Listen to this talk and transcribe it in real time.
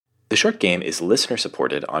The Short Game is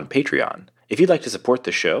listener-supported on Patreon. If you'd like to support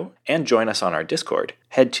the show and join us on our Discord,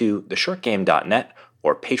 head to theshortgame.net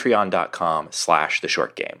or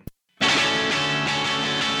patreon.com/theshortgame.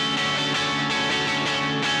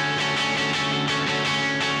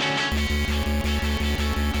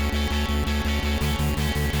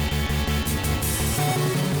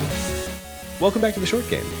 Welcome back to The Short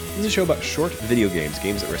Game. This is a show about short video games,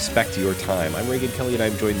 games that respect your time. I'm Reagan Kelly, and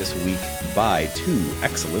I'm joined this week by two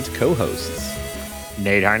excellent co-hosts.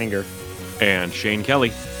 Nate Heininger. And Shane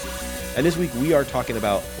Kelly. And this week we are talking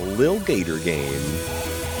about Lil Gator Game.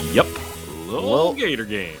 Yep. Lil Gator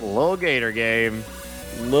Game. Lil Gator Game.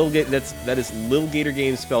 That is Lil Gator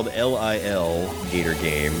Game spelled L-I-L Gator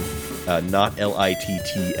Game. Not Little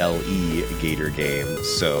Gator Game.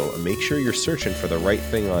 So make sure you're searching for the right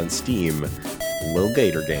thing on Steam. Lil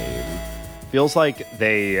Gator Game. Feels like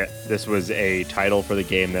this was a title for the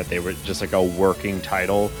game that they were just like a working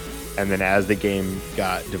title, and then as the game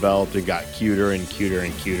got developed and got cuter and cuter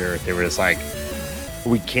and cuter, they were just like,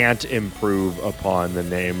 we can't improve upon the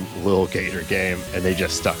name Lil Gator Game, and they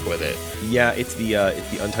just stuck with it. Yeah, it's the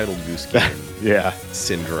Untitled Goose Game. Yeah,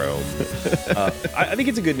 syndrome. I think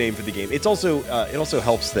it's a good name for the game. It's also it also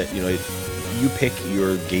helps that you pick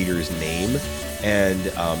your gator's name, and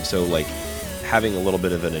so like having a little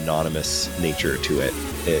bit of an anonymous nature to it.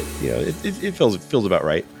 It feels about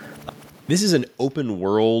right. This is an open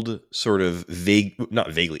world sort of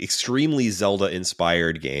extremely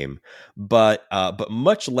Zelda-inspired game, but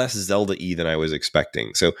much less Zelda-y than I was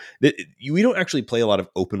expecting. So we don't actually play a lot of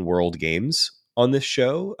open world games on this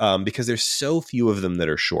show because there's so few of them that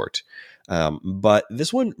are short. But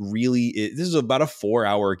this one this is about a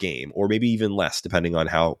 4-hour game, or maybe even less, depending on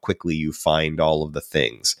how quickly you find all of the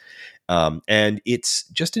things. And it's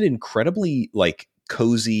just an incredibly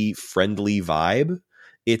cozy, friendly vibe.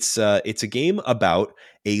 It's a game about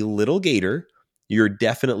a little gator. You're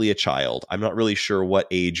definitely a child. I'm not really sure what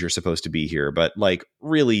age you're supposed to be here, but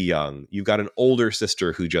really young. You've got an older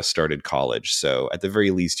sister who just started college, so at the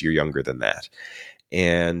very least, you're younger than that.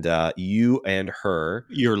 And you and her,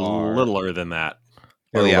 you're littler than that.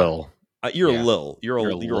 Oh yeah, Lil. You're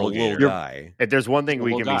a little guy. If there's one thing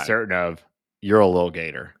we can be certain of, you're a Lil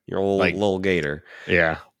Gator. You're a little gator.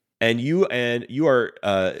 Yeah. And you are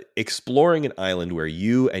exploring an island where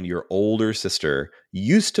you and your older sister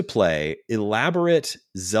used to play elaborate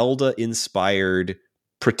Zelda-inspired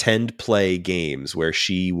pretend play games where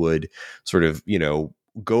she would sort of,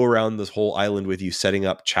 go around this whole island with you, setting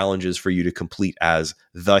up challenges for you to complete as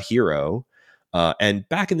the hero. And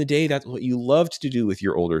back in the day, that's what you loved to do with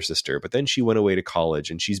your older sister. But then she went away to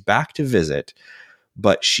college and she's back to visit,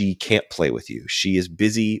 but she can't play with you. She is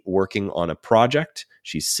busy working on a project.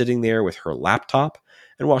 She's sitting there with her laptop.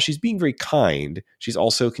 And while she's being very kind, she's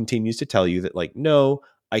also continues to tell you that no,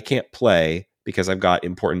 I can't play because I've got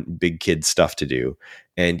important big kid stuff to do.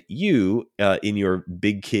 And you, in your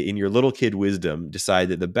little kid wisdom, decide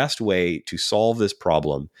that the best way to solve this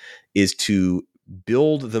problem is to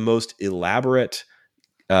build the most elaborate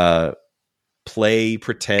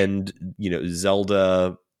pretend,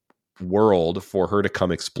 Zelda world for her to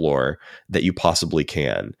come explore that you possibly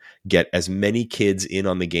can. Get as many kids in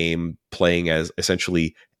on the game playing as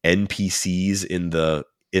essentially NPCs in the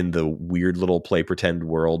weird little play pretend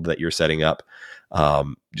world that you're setting up.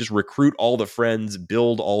 Just recruit all the friends,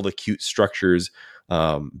 build all the cute structures,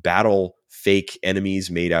 battle fake enemies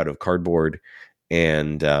made out of cardboard,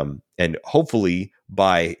 and hopefully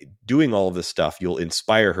by doing all of this stuff, you'll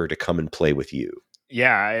inspire her to come and play with you.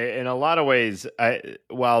 Yeah, in a lot of ways,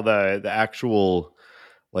 while the actual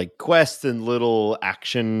quests and little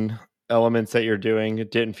action elements that you're doing, it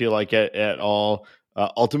didn't feel like it at all.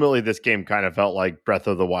 Ultimately, this game kind of felt like Breath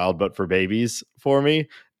of the Wild, but for babies for me.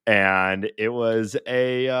 And it was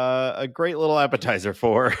a great little appetizer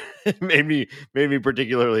for made me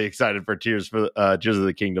particularly excited for Tears of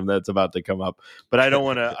the Kingdom that's about to come up. But I don't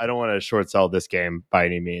want to short sell this game by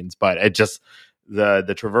any means. But it just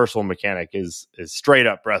the traversal mechanic is straight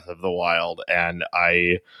up Breath of the Wild, and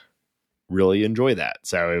I really enjoy that.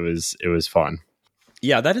 So it was fun.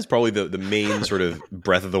 Yeah, that is probably the main sort of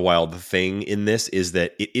Breath of the Wild thing in this, is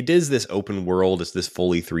that it is this open world. It's this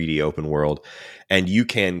fully 3D open world, and you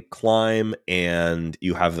can climb, and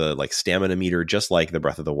you have the stamina meter, just like the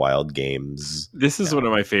Breath of the Wild games. This is one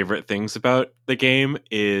of my favorite things about the game,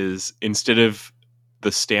 is instead of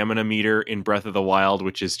the stamina meter in Breath of the Wild,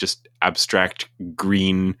 which is just abstract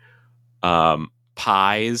green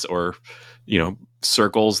pies or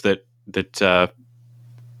circles that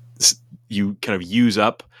you kind of use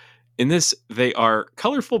up. In this, they are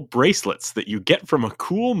colorful bracelets that you get from a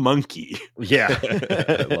cool monkey. Yeah.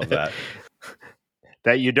 I love that.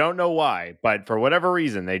 that you don't know why, but for whatever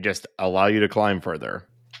reason, they just allow you to climb further.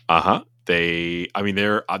 They're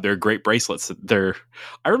great bracelets.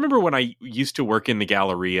 I remember when I used to work in the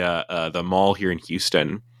Galleria, the mall here in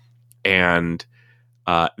Houston, and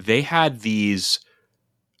they had these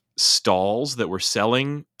stalls that were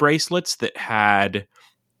selling bracelets that had.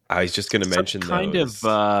 I was just going to mention kind those.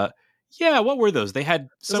 of. What were those? They had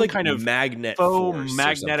some like kind of magnet faux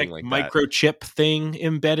magnetic like microchip thing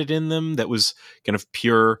embedded in them that was kind of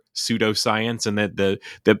pure pseudoscience, and that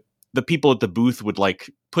the people at the booth would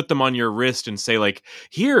like put them on your wrist and say like,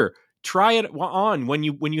 "Here, try it on. When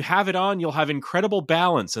you have it on, you'll have incredible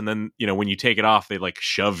balance." And then when you take it off, they like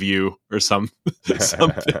shove you or something.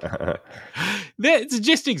 It's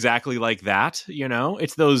just exactly like that.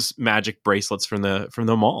 It's those magic bracelets from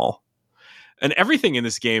the mall. And everything in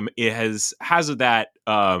this game has that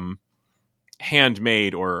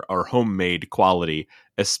handmade or homemade quality,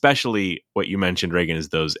 especially what you mentioned, Reagan, is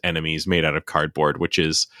those enemies made out of cardboard, which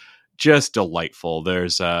is just delightful.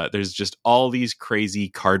 There's just all these crazy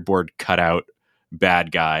cardboard cutout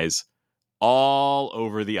bad guys all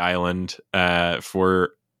over the island for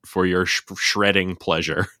your shredding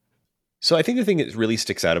pleasure. So I think the thing that really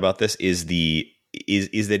sticks out about this is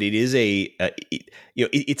is that it is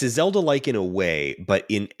it's a Zelda-like in a way, but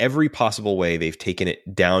in every possible way they've taken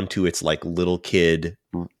it down to its like little kid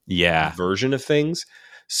version of things.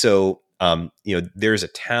 So there's a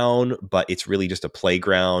town, but it's really just a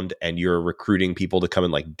playground, and you're recruiting people to come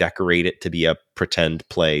and like decorate it to be a pretend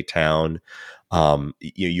play town. In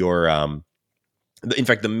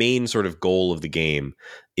fact, the main sort of goal of the game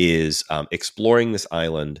is exploring this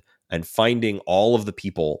island and finding all of the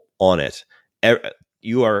people on it.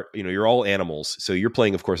 You're all animals. So you're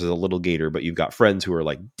playing, of course, as a little gator, but you've got friends who are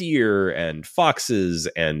like deer and foxes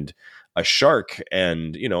and a shark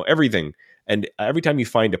and, everything. And every time you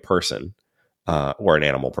find a person or an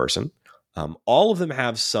animal person, all of them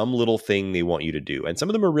have some little thing they want you to do. And some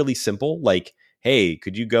of them are really simple, like, hey,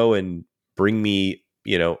 could you go and bring me,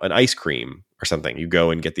 an ice cream or something? You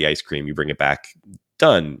go and get the ice cream, you bring it back,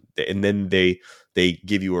 done. And then they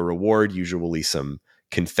give you a reward, usually some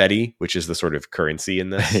confetti, which is the sort of currency in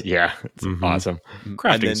this. Yeah, it's awesome.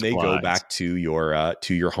 Crafting and then supplies. They go back to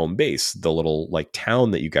your home base, the little like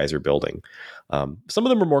town that you guys are building. Some of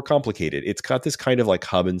them are more complicated. It's got this kind of like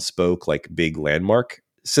hub and spoke, like big landmark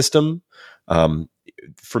system. From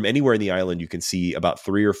anywhere in the island, you can see about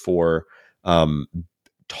 3 or 4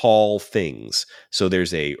 tall things. So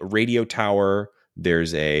there's a radio tower.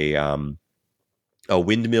 There's a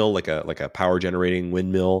windmill, like a power generating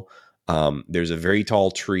windmill. There's a very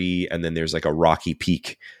tall tree, and then there's like a rocky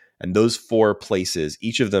peak. And those 4 places,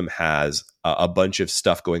 each of them has a bunch of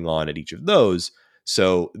stuff going on at each of those.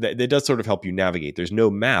 So that does sort of help you navigate. There's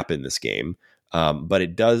no map in this game, but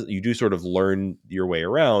you do sort of learn your way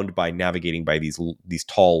around by navigating by these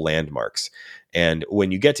tall landmarks. And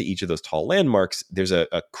when you get to each of those tall landmarks, there's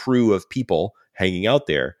a crew of people hanging out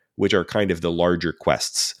there, which are kind of the larger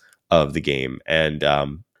quests of the game. And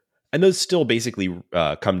those still basically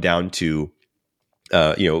come down to,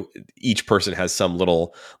 each person has some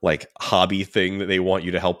little like hobby thing that they want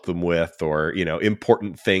you to help them with, or,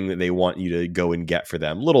 important thing that they want you to go and get for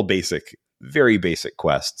them. Little basic, very basic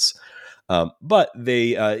quests. But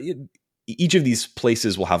each of these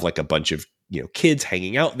places will have like a bunch of, kids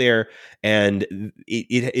hanging out there, and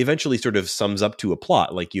it eventually sort of sums up to a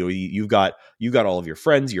plot. Like, you've got all of your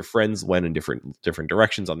friends. Your friends went in different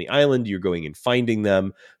directions on the island. You're going and finding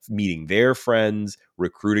them, meeting their friends,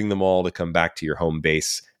 recruiting them all to come back to your home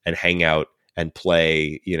base and hang out and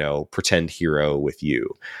play, pretend hero with you.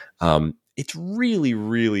 It's really,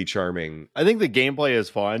 really charming. I think the gameplay is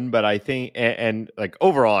fun, but I think, and like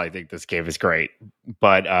overall, I think this game is great.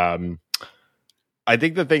 But I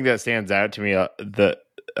think the thing that stands out to me,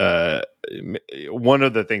 one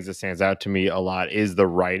of the things that stands out to me a lot is the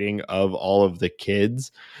writing of all of the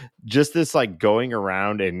kids. Just this like going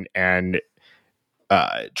around and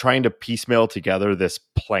trying to piecemeal together this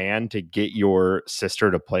plan to get your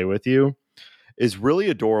sister to play with you is really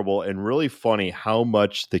adorable and really funny. How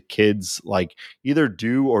much the kids like either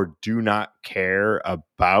do or do not care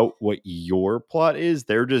about what your plot is.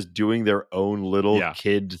 They're just doing their own little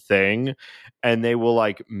kid thing, and they will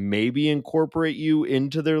like maybe incorporate you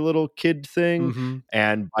into their little kid thing. Mm-hmm.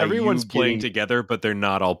 And everyone's playing together, but they're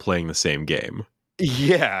not all playing the same game.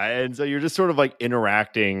 Yeah. And so you're just sort of like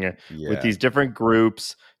interacting with these different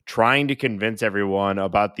groups, trying to convince everyone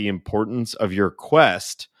about the importance of your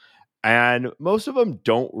quest. And most of them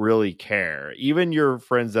don't really care. Even your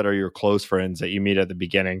friends that are your close friends that you meet at the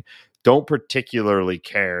beginning don't particularly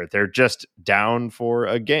care. They're just down for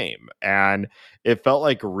a game. And it felt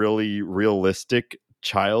like really realistic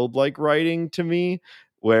childlike writing to me,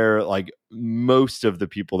 where like most of the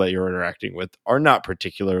people that you're interacting with are not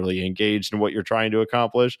particularly engaged in what you're trying to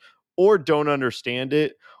accomplish, or don't understand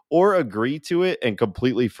it, or agree to it and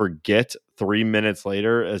completely forget 3 minutes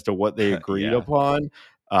later as to what they agreed Yeah. upon.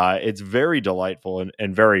 It's very delightful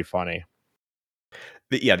and very funny.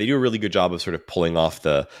 Yeah, they do a really good job of sort of pulling off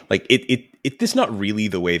the like it's not really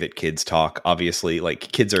the way that kids talk, obviously.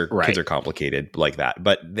 Like kids are complicated like that,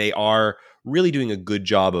 but they are really doing a good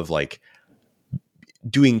job of like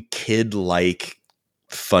doing kid like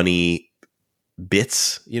funny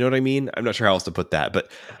bits, you know what I mean? I'm not sure how else to put that,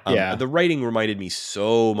 but the writing reminded me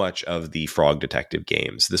so much of the Frog Detective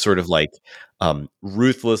games. The sort of like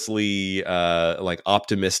ruthlessly like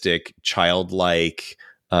optimistic, childlike,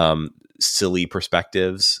 silly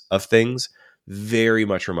perspectives of things very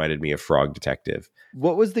much reminded me of Frog Detective.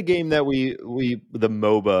 What was the game that we the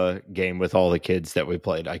MOBA game with all the kids that we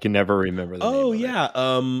played? I can never remember the name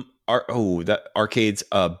of it. That arcades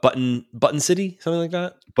Button City, something like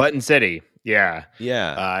that. Button City. Yeah.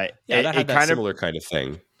 That had that similar kind of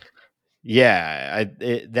thing. Yeah,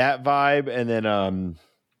 that vibe, and then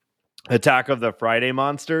Attack of the Friday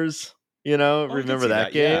Monsters. Remember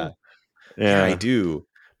that game? Yeah, I do.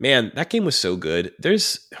 Man, that game was so good.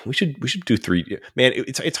 We should do 3D. Man,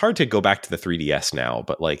 it's hard to go back to the 3DS now,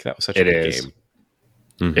 but like that was such a good game.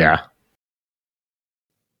 Mm-hmm. Yeah.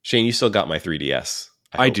 Shane, you still got my 3DS.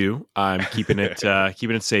 I do. I'm keeping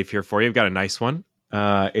it safe here for you. I've got a nice one.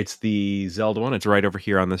 It's the Zelda one. It's right over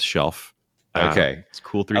here on this shelf. Okay. It's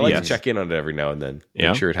cool 3DS. I like to check in on it every now and then.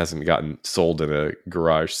 Make sure it hasn't gotten sold in a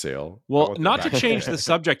garage sale. Well, not to change the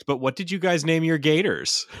subject, but what did you guys name your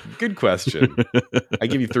gators? Good question. I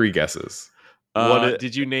give you 3 guesses.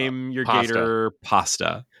 Did you name your gator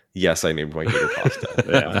Pasta? Yes, I named my gator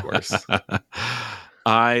Pasta. Of course.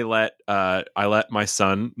 I let my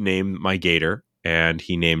son name my gator, and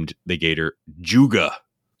he named the gator Juga.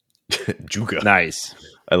 Juga. Nice.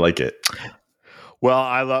 I like it. Well,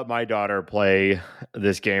 I let my daughter play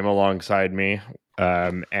this game alongside me,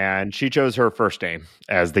 and she chose her first name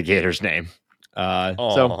as the gator's name.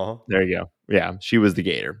 So there you go. Yeah, she was the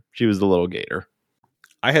gator. She was the little gator.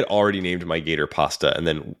 I had already named my gator Pasta, and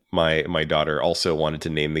then my daughter also wanted to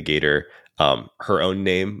name the gator her own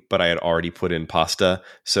name, but I had already put in Pasta.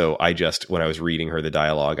 So when I was reading her the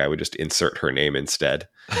dialogue, I would just insert her name instead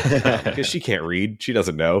because she can't read. She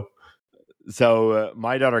doesn't know. So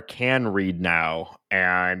my daughter can read now,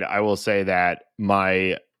 and I will say that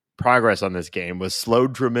my progress on this game was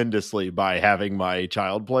slowed tremendously by having my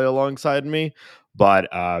child play alongside me. But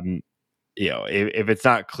if it's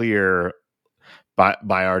not clear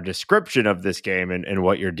by our description of this game and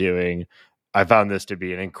what you're doing, I found this to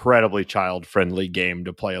be an incredibly child-friendly game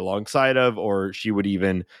to play alongside of, or she would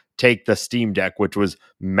even take the Steam Deck, which was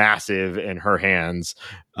massive in her hands.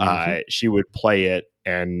 She would play it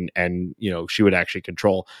and she would actually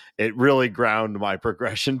control. It really ground my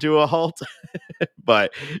progression to a halt,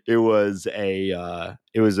 but it was a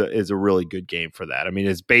really good game for that. I mean,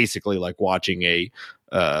 it's basically like watching a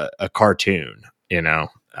cartoon,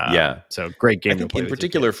 so great game. I think in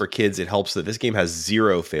particular for kids, it helps that this game has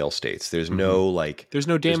 0 fail states. There's no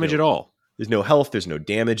damage at all. There's no health. There's no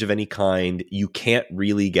damage of any kind. You can't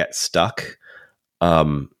really get stuck.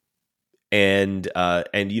 And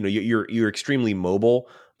you're extremely mobile,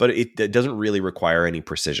 but it doesn't really require any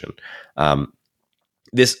precision.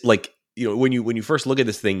 This when you first look at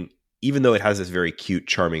this thing, even though it has this very cute,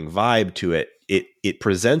 charming vibe to it, it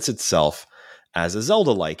presents itself as a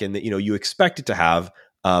Zelda-like, and that you expect it to have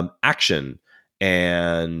action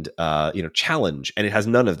and challenge, and it has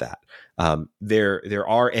none of that. There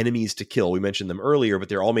are enemies to kill. We mentioned them earlier, but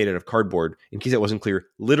they're all made out of cardboard. In case that wasn't clear,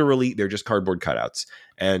 literally they're just cardboard cutouts,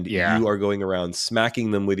 and you are going around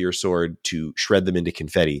smacking them with your sword to shred them into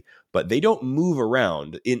confetti. But they don't move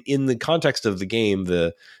around. In the context of the game,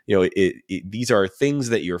 these are things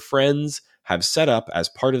that your friends have set up as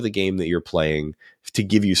part of the game that you're playing to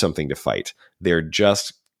give you something to fight. They're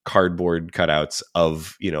just cardboard cutouts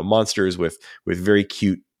of monsters with very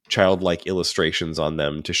cute childlike illustrations on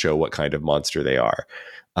them to show what kind of monster they are.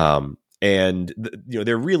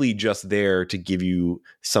 They're really just there to give you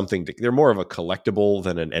something they're more of a collectible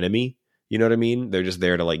than an enemy. You know what I mean? They're just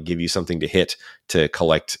there to like give you something to hit to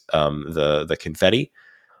collect the confetti.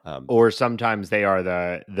 Or sometimes they are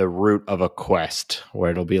the root of a quest where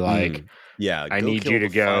it'll be like, I need you to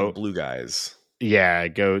go blue guys. Yeah,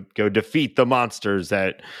 go defeat the monsters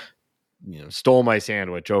that stole my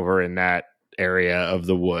sandwich over in that area of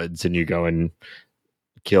the woods, and you go and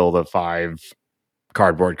kill the 5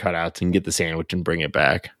 cardboard cutouts and get the sandwich and bring it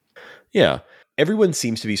back. Yeah. Everyone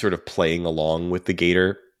seems to be sort of playing along with the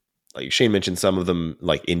gator like Shane mentioned, some of them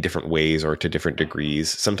like in different ways or to different degrees.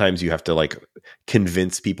 Sometimes you have to like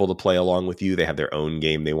convince people to play along with you. They have their own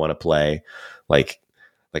game they want to play. Like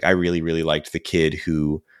I really, really liked the kid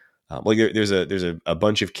who, there's a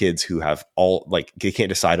bunch of kids who have all like they can't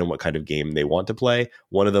decide on what kind of game they want to play.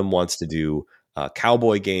 One of them wants to do a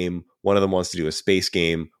cowboy game. One of them wants to do a space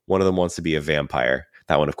game. One of them wants to be a vampire.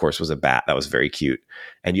 That one, of course, was a bat. That was very cute.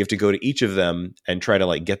 And you have to go to each of them and try to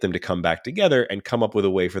like get them to come back together and come up with a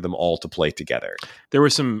way for them all to play together. There were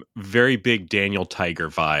some very big Daniel Tiger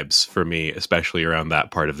vibes for me, especially around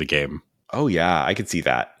that part of the game. Oh yeah, I could see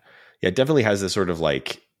that. Yeah, it definitely has this sort of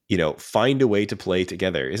like, find a way to play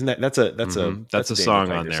together. Isn't that's a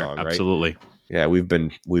song on there? Song, right? Absolutely. Yeah, we've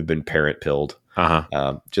been parent pilled.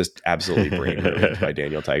 Just absolutely brain ruined by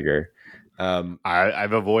Daniel Tiger.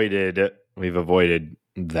 We've avoided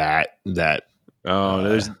that.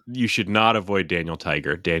 You should not avoid Daniel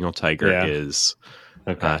Tiger. Daniel Tiger is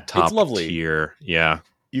top it's lovely. tier. Yeah,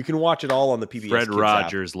 you can watch it all on the PBS Fred Kids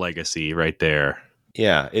Rogers app. legacy right there.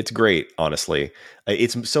 Yeah, it's great. Honestly,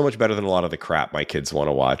 it's so much better than a lot of the crap my kids want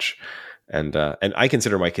to watch, and I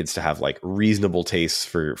consider my kids to have like reasonable tastes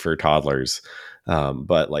for toddlers,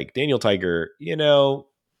 but like Daniel Tiger,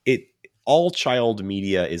 all child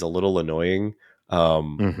media is a little annoying.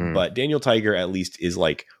 But Daniel Tiger at least is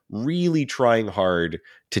like really trying hard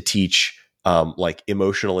to teach like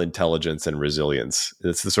emotional intelligence and resilience.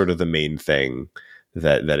 It's the sort of the main thing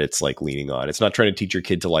that it's like leaning on. It's not trying to teach your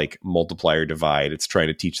kid to like multiply or divide. It's trying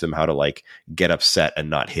to teach them how to like get upset and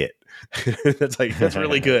not hit. That's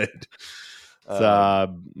really good.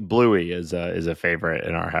 Bluey is a favorite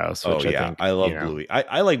in our house. Which I love Bluey.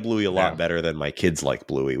 I like Bluey a lot better than my kids like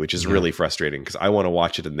Bluey, which is really frustrating because I want to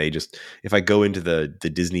watch it and they just, if I go into the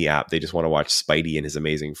Disney app, they just want to watch Spidey and his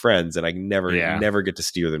amazing friends, and I never get to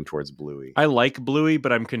steer them towards Bluey. I like Bluey,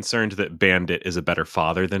 but I'm concerned that Bandit is a better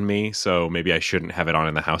father than me, so maybe I shouldn't have it on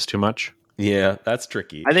in the house too much. Yeah, that's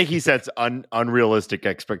tricky. I think he sets unrealistic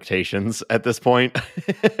expectations at this point.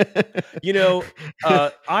 Here we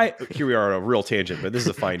are on a real tangent, but this is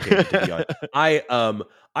a fine tangent to be on.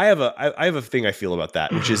 I have a thing I feel about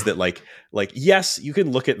that, which is that like yes, you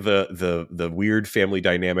can look at the weird family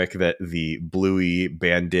dynamic that the Bluey,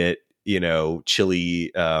 Bandit,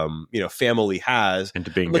 Chili, family has, and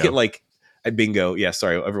to Bingo. Look at like at Bingo. Yeah,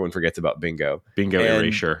 sorry, everyone forgets about Bingo.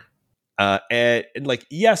 Erasure. And like,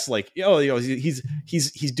 yes, like,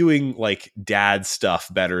 he's doing like dad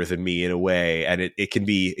stuff better than me in a way. And it can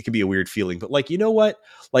be a weird feeling, but like, you know what?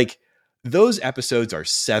 Like those episodes are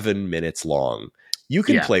 7 minutes long. You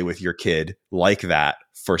can play with your kid like that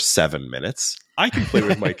for 7 minutes. I can play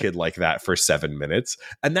with my kid like that for 7 minutes.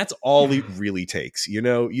 And that's all it really takes.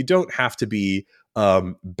 You don't have to be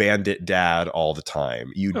Bandit dad all the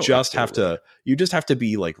time. You just have to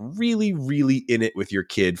be like really, really in it with your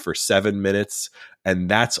kid for 7 minutes, and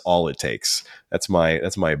that's all it takes. That's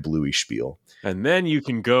my Bluey spiel. And then you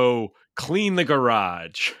can go clean the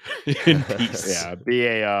garage in peace. Yeah, be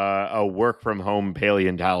a work from home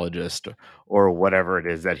paleontologist or whatever it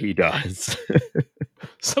is that he does.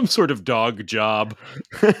 Some sort of dog job.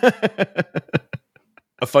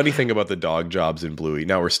 A funny thing about the dog jobs in Bluey.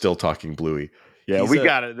 Now we're still talking Bluey. Yeah, we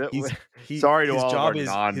got it. Sorry to all of our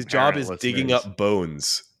non-parent his job is digging up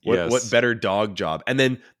bones. What better dog job? And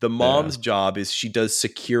then the mom's job is she does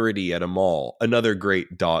security at a mall. Another great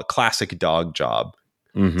classic dog job.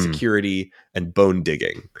 Mm-hmm. Security and bone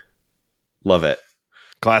digging. Love it.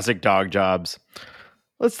 Classic dog jobs.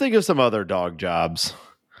 Let's think of some other dog jobs.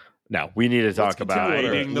 No, we need to talk about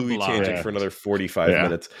eating the Bluey tangent for another 45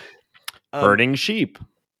 minutes. Herding sheep.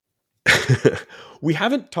 We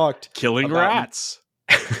haven't talked killing rats.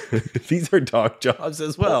 These are dog jobs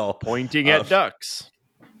as well. Pointing at ducks.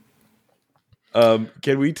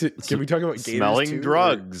 Can we talk about gators smelling too,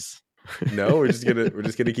 drugs? No, we're just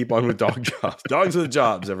gonna keep on with dog jobs. Dogs with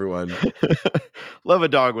jobs, everyone. Love a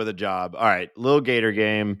dog with a job. All right, Lil Gator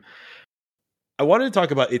Game. I wanted to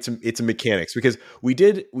talk about its mechanics because we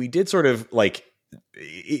did sort of like.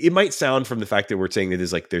 It might sound from the fact that we're saying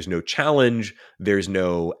that there's no challenge, there's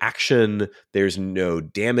no action, there's no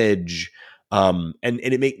damage, and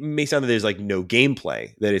it may sound that there's like no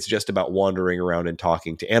gameplay, that it's just about wandering around and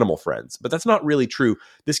talking to animal friends. But that's not really true.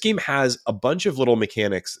 This game has a bunch of little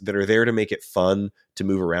mechanics that are there to make it fun to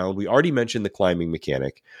move around. We already mentioned the climbing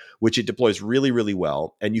mechanic, which it deploys really, really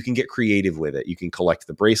well, and you can get creative with it. You can collect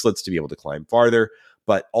the bracelets to be able to climb farther,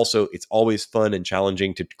 but also it's always fun and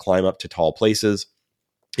challenging to climb up to tall places.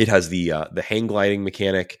 It has the hang gliding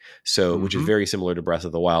mechanic, which is very similar to Breath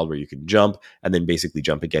of the Wild, where you can jump and then basically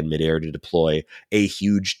jump again midair to deploy a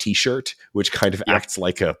huge t-shirt, which kind of acts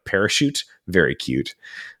like a parachute. Very cute.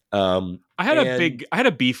 I had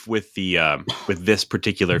a beef with the with this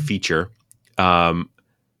particular feature.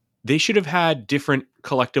 They should have had different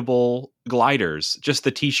collectible gliders. Just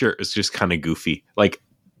the t-shirt is just kind of goofy. Like,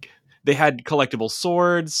 they had collectible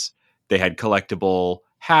swords, they had collectible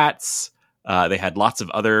hats, they had lots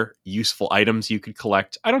of other useful items you could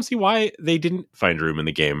collect. I don't see why they didn't find room in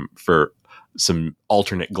the game for some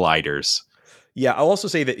alternate gliders. Yeah, I'll also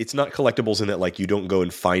say that it's not collectibles in that like you don't go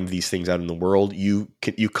and find these things out in the world. You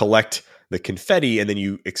collect the confetti and then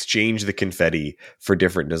you exchange the confetti for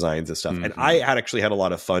different designs and stuff. Mm-hmm. And I actually had a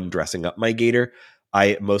lot of fun dressing up my gator.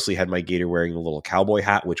 I mostly had my gator wearing a little cowboy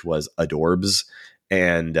hat, which was adorbs,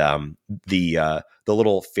 and the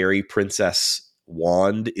little fairy princess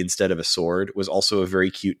wand instead of a sword was also a very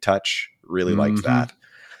cute touch. Really liked that.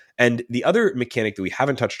 And the other mechanic that we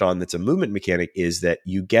haven't touched on that's a movement mechanic is that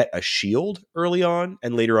you get a shield early on,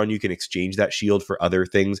 and later on you can exchange that shield for other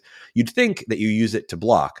things. You'd think that you use it to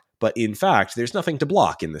block, but in fact, there's nothing to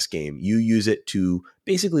block in this game. You use it to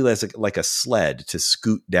basically like a sled to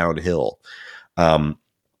scoot downhill. And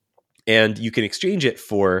you can exchange it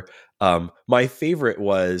for... my favorite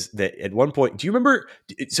was that at one point, do you remember?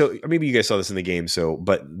 So maybe you guys saw this in the game. So,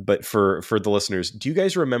 but for the listeners, do you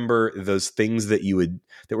guys remember those things that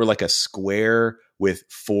that were like a square with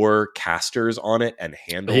 4 casters on it and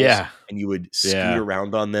handles? Yeah. And you would scoot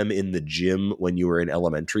around on them in the gym when you were in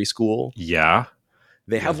elementary school. Yeah.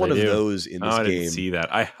 They have one of those in this game. I didn't see that.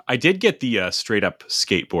 I did get the straight up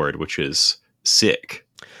skateboard, which is sick.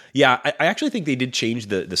 Yeah, I actually think they did change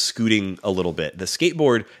the scooting a little bit. The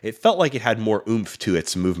skateboard, it felt like it had more oomph to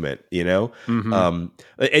its movement, you know? Mm-hmm.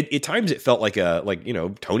 At times it felt like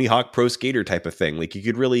Tony Hawk Pro Skater type of thing. Like you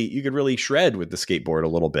could really shred with the skateboard a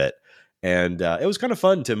little bit. And it was kind of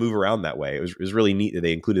fun to move around that way. It was really neat that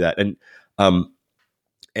they included that.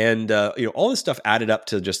 And all this stuff added up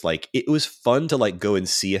to just like, it was fun to like go and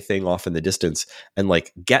see a thing off in the distance and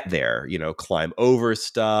like get there, climb over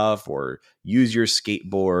stuff or use your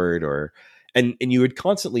skateboard and you would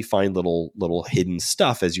constantly find little hidden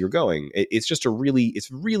stuff as you're going. It's just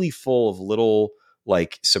it's really full of little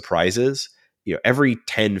like surprises. Every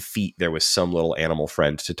 10 feet there was some little animal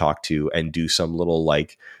friend to talk to and do some little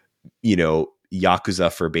like,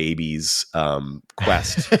 Yakuza for babies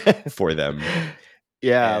quest for them.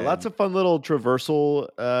 Yeah, lots of fun little traversal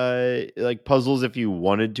like puzzles if you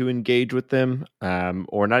wanted to engage with them,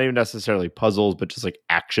 or not even necessarily puzzles, but just like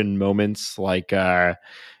action moments. Like there'd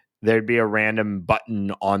be a random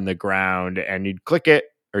button on the ground, and you'd click it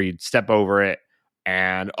or you'd step over it,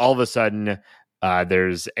 and all of a sudden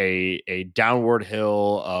there's a downward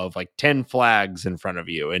hill of like 10 flags in front of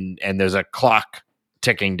you, and there's a clock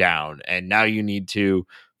ticking down, and now you need to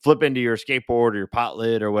flip into your skateboard or your pot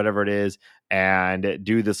lid or whatever it is and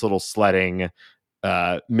do this little sledding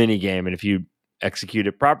mini game. And if you execute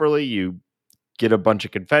it properly, you get a bunch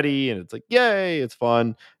of confetti and it's like, yay, it's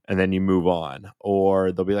fun. And then you move on.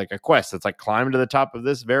 Or there'll be like a quest that's like climb to the top of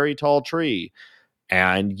this very tall tree.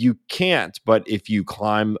 And you can't, but if you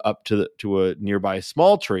climb up to a nearby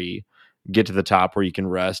small tree, get to the top where you can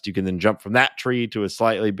rest, you can then jump from that tree to a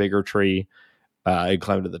slightly bigger tree. You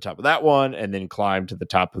climb to the top of that one and then climb to the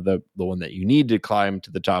top of the one that you need to climb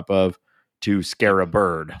to the top of to scare a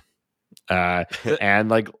bird. And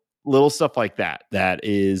like little stuff like that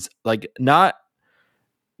is like not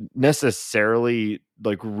necessarily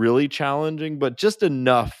like really challenging, but just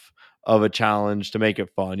enough of a challenge to make it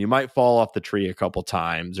fun. You might fall off the tree a couple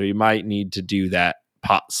times, or you might need to do that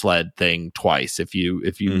pot sled thing twice if you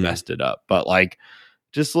messed it up. But like,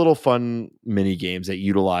 just little fun mini games that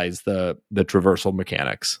utilize the traversal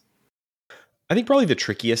mechanics. I think probably the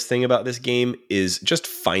trickiest thing about this game is just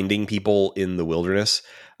finding people in the wilderness.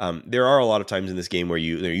 There are a lot of times in this game where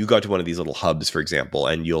you go to one of these little hubs, for example,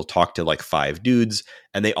 and you'll talk to like 5 dudes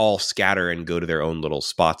and they all scatter and go to their own little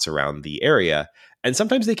spots around the area. And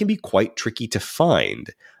sometimes they can be quite tricky to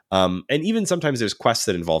find. And even sometimes there's quests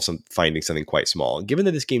that involve finding something quite small. And given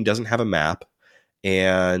that this game doesn't have a map,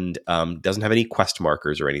 and doesn't have any quest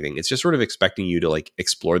markers or anything, it's just sort of expecting you to like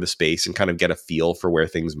explore the space and kind of get a feel for where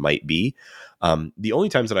things might be. The only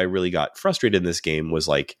times that I really got frustrated in this game was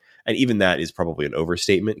like, and even that is probably an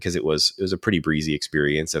overstatement because it was a pretty breezy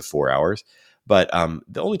experience of 4 hours. But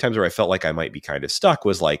the only times where I felt like I might be kind of stuck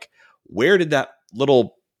was like, where did that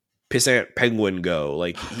little pissant penguin go?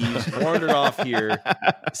 Like he's wandered off here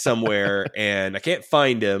somewhere and I can't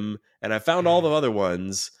find him, and I found all the other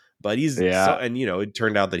ones. But it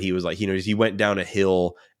turned out that he was like, he went down a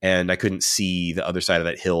hill and I couldn't see the other side of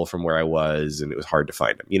that hill from where I was, and it was hard to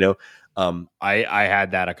find him, I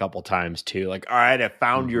had that a couple times too. Like, all right, I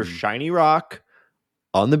found your shiny rock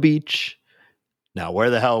on the beach. Now,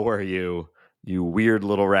 where the hell were you? You weird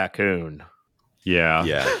little raccoon. Yeah.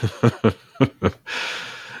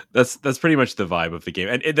 That's pretty much the vibe of the game.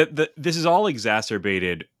 And this is all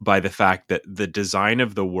exacerbated by the fact that the design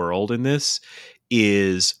of the world in this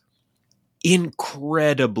is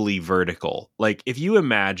incredibly vertical. Like if you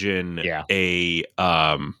imagine a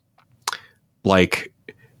like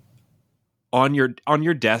on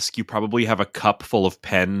your desk, you probably have a cup full of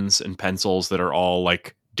pens and pencils that are all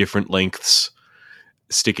like different lengths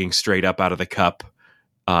sticking straight up out of the cup,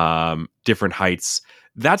 different heights.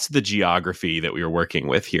 That's the geography that we were working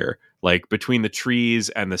with here. Like between the trees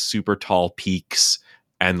and the super tall peaks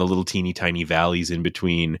and the little teeny tiny valleys in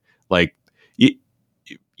between, like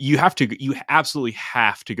you absolutely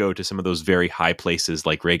have to go to some of those very high places,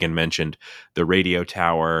 like Reagan mentioned, the radio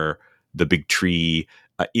tower, the big tree,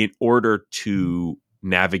 in order to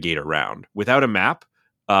navigate around. Without a map,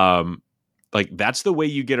 like that's the way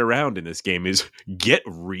you get around in this game, is get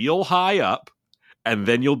real high up, and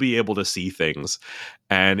then you'll be able to see things.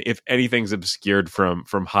 And if anything's obscured from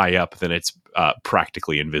high up, then it's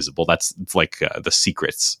practically invisible. It's like the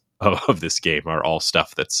secrets of this game are all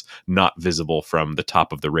stuff that's not visible from the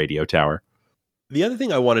top of the radio tower. The other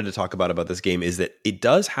thing I wanted to talk about this game is that it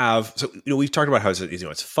does have, so we've talked about how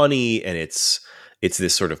it's funny and it's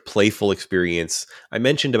this sort of playful experience. I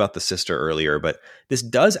mentioned about the sister earlier, but this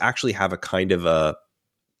does actually have a kind of a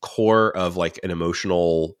core of like an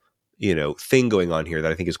emotional, thing going on here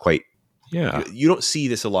that I think is quite, you don't see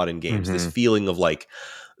this a lot in games. This feeling of like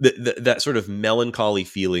that sort of melancholy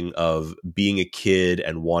feeling of being a kid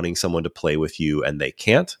and wanting someone to play with you and they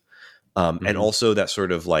can't. And also that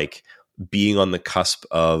sort of like being on the cusp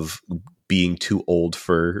of being too old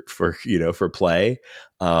for play,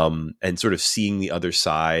 and sort of seeing the other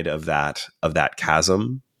side of that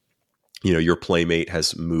chasm. Your playmate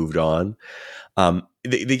has moved on.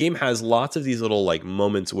 The game has lots of these little like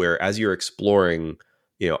moments where, as you're exploring,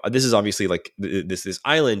 this is obviously like this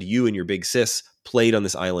island. You and your big sis played on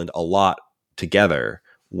this island a lot together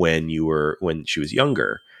when she was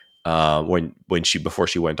younger, before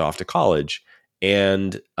she went off to college,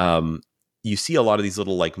 and you see a lot of these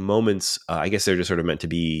little like moments. I guess they're just sort of meant to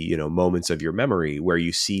be, moments of your memory where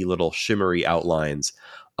you see little shimmery outlines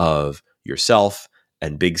of yourself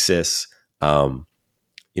and big sis,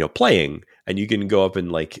 playing, and you can go up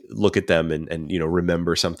and like look at them and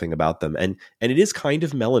remember something about them. And it is kind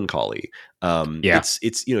of melancholy. It's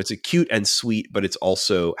it's a cute and sweet, but it's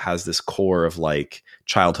also has this core of like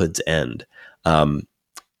childhood's end. And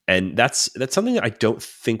that's something that I don't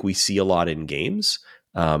think we see a lot in games.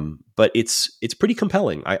 But it's pretty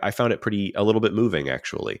compelling. I found it a little bit moving,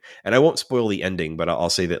 actually. And I won't spoil the ending, but I'll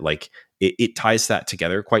say that like it ties that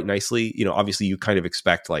together quite nicely. Obviously you kind of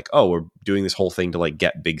expect like, oh, we're doing this whole thing to like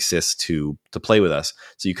get big sis to play with us.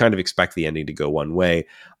 So you kind of expect the ending to go one way.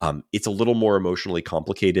 It's a little more emotionally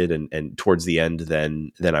complicated and towards the end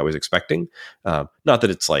than I was expecting. Not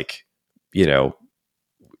that it's like,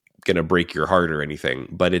 going to break your heart or anything,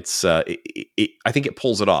 but it's I think it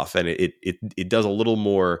pulls it off, and it does a little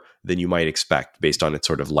more than you might expect based on its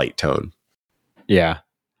sort of light tone.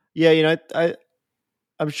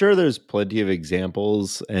 I'm sure there's plenty of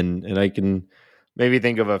examples, and I can maybe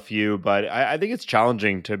think of a few, but I think it's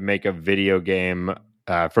challenging to make a video game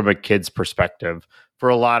from a kid's perspective for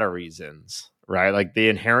a lot of reasons, right? Like the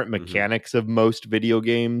inherent mechanics of most video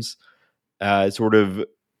games sort of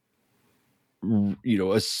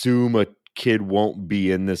assume a kid won't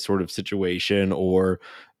be in this sort of situation, or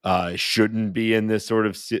shouldn't be in this sort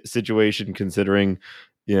of situation, considering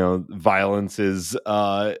violence is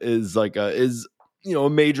a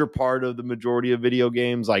major part of the majority of video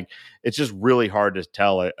games. Like it's just really hard to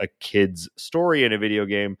tell a kid's story in a video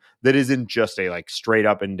game that isn't just a like straight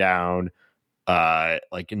up and down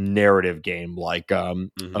like narrative game, like a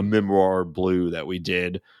Memoir Blue that we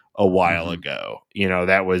did a while ago.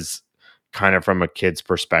 That was kind of from a kid's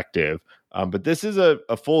perspective. But this is a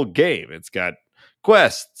full game. It's got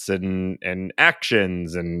quests and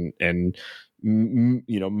actions and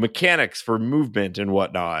mechanics for movement and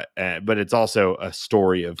whatnot. But it's also a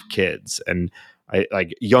story of kids, and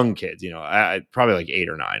like young kids, probably like 8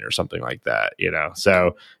 or 9 or something like that,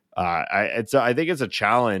 So I think it's a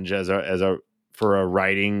challenge for a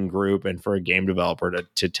writing group and for a game developer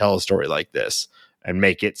to tell a story like this and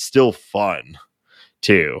make it still fun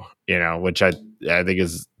too, which I think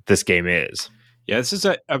this game is. Yeah, this is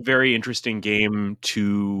a very interesting game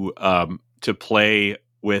to play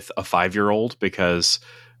with a 5-year-old, because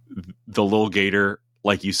the Lil Gator,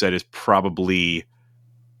 like you said, is probably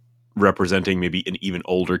representing maybe an even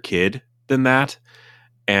older kid than that.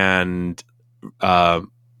 And but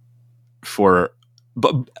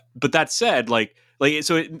that said, like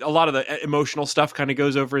a lot of the emotional stuff kind of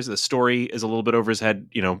goes over his. The story is a little bit over his head,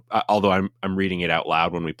 although I'm reading it out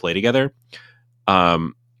loud when we play together.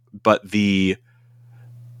 But the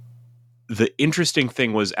interesting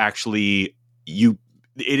thing was actually it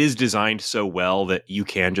is designed so well that you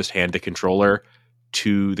can just hand the controller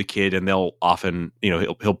to the kid and they'll often,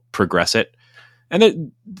 he'll progress it.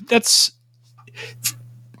 And that's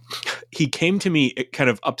he came to me kind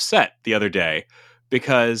of upset the other day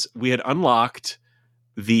because we had unlocked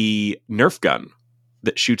the Nerf gun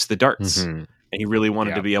that shoots the darts, and he really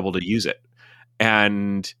wanted to be able to use it.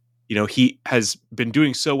 And he has been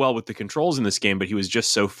doing so well with the controls in this game, but he was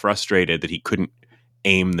just so frustrated that he couldn't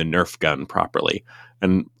aim the Nerf gun properly.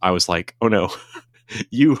 And I was like, "Oh no,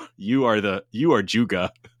 you are Juga,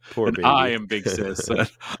 Poor and baby. I am Big Sis. And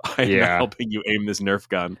I'm helping you aim this Nerf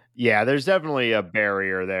gun." Yeah, there's definitely a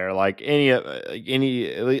barrier there. Like any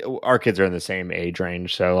our kids are in the same age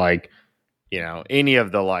range, so like any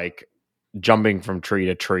of the like jumping from tree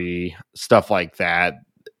to tree stuff like that.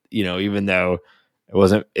 Even though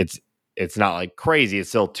it's not like crazy, it's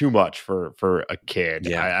still too much for a kid.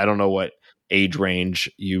 Yeah. I don't know what age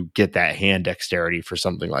range you get that hand dexterity for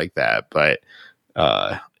something like that, but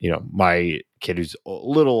my kid who's a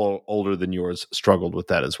little older than yours struggled with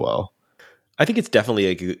that as well. I think it's definitely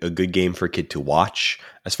a good game for a kid to watch.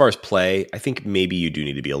 As far as play, I think maybe you do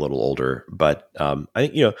need to be a little older, but I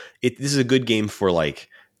think this is a good game for like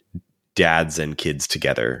dads and kids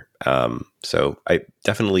together. So I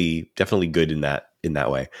definitely good in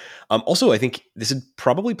that way. Also, I think this would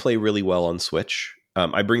probably play really well on Switch.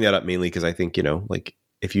 I bring that up mainly because I think like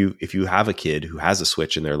if you have a kid who has a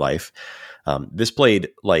Switch in their life, this played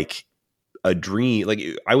like a dream. Like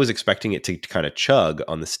I was expecting it to kind of chug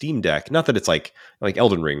on the Steam Deck. Not that it's like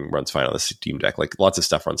Elden Ring runs fine on the Steam Deck. Like lots of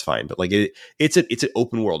stuff runs fine, but like it's an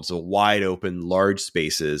open world. It's a wide open, large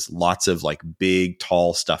spaces, lots of like big,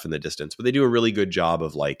 tall stuff in the distance. But they do a really good job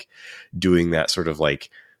of like doing that sort of like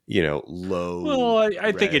low. Well,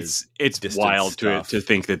 I think it's wild to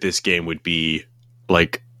think that this game would be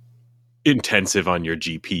like intensive on your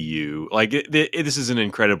GPU. Like this is an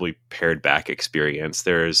incredibly pared back experience.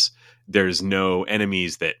 There's no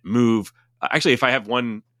enemies that move. Actually, if I have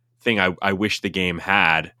one thing I wish the game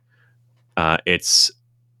had, it's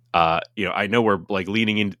I know we're like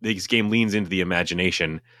leaning in. This game leans into the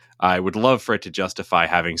imagination. I would love for it to justify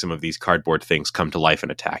having some of these cardboard things come to life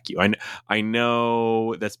and attack you. I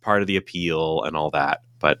know that's part of the appeal and all that,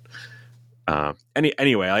 but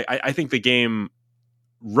anyway, I think the game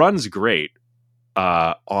runs great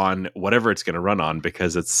on whatever it's going to run on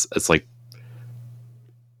because it's like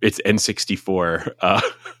it's N64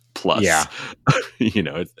 plus. Yeah.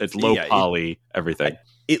 It's low poly everything.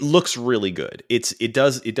 It looks really good. It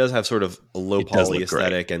does have sort of a low poly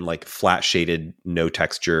aesthetic great. And like flat shaded, no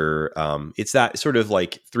texture. It's that sort of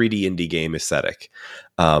like 3D indie game aesthetic.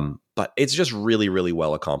 But it's just really, really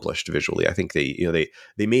well accomplished visually. I think they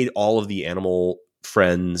made all of the animal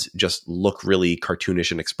friends just look really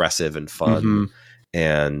cartoonish and expressive and fun. Mm-hmm.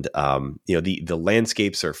 And the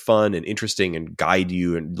landscapes are fun and interesting and guide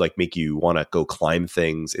you and like make you want to go climb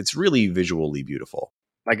things. It's really visually beautiful.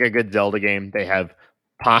 Like a good Zelda game, they have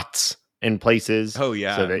pots in places. Oh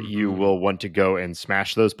yeah, so that you will want to go and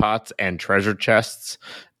smash those pots, and treasure chests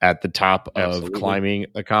at the top of climbing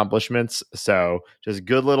accomplishments. So just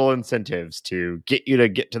good little incentives to get you to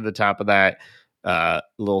get to the top of that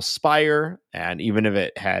little spire. And even if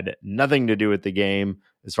it had nothing to do with the game,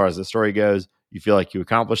 as far as the story goes, you feel like you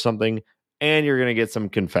accomplished something, and you're going to get some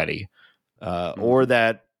confetti. Or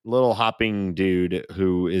that little hopping dude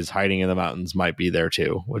who is hiding in the mountains might be there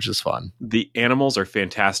too, which is fun. The animals are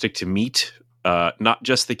fantastic to meet. Not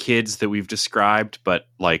just the kids that we've described, but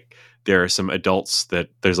like there are some adults that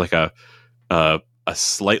there's like a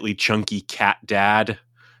slightly chunky cat dad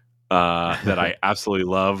that I absolutely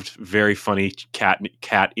loved. Very funny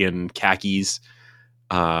cat in khakis.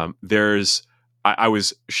 I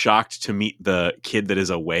was shocked to meet the kid that is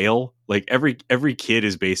a whale. Like every kid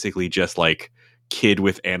is basically just like kid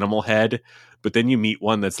with animal head, but then you meet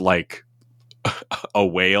one that's like a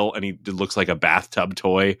whale and he looks like a bathtub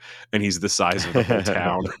toy and he's the size of the whole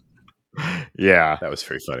town. Yeah, that was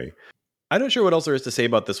very funny. I'm not sure what else there is to say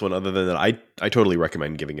about this one other than that I totally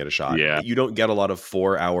recommend giving it a shot. Yeah. You don't get a lot of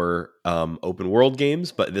 4-hour open world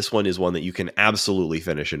games, but this one is one that you can absolutely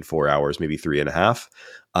finish in 4 hours, maybe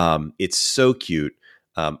 3.5. It's so cute.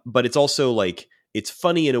 But it's also like, it's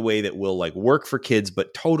funny in a way that will like work for kids,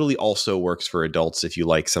 but totally also works for adults if you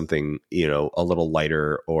like something, a little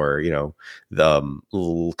lighter or, the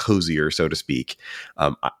little cozier, so to speak.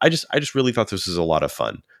 I just really thought this was a lot of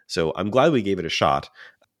fun. So I'm glad we gave it a shot.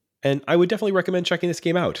 And I would definitely recommend checking this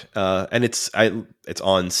game out. And it's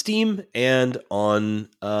on Steam and on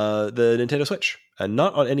the Nintendo Switch, and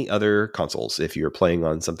not on any other consoles. If you're playing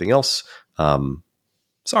on something else,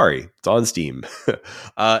 sorry, it's on Steam.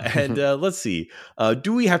 And let's see.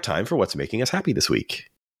 Do we have time for what's making us happy this week?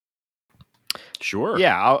 Sure.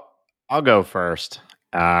 Yeah, I'll go first.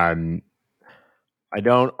 I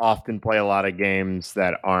don't often play a lot of games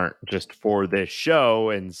that aren't just for this show,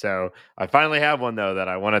 and so I finally have one though that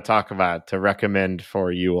I want to talk about to recommend for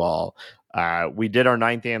you all. We did our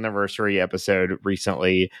 9th anniversary episode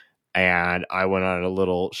recently, and I went on a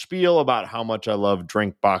little spiel about how much I love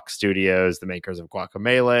Drinkbox Studios, the makers of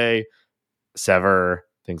Guacamelee, Sever,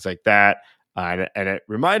 things like that. And it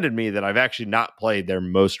reminded me that I've actually not played their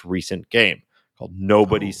most recent game called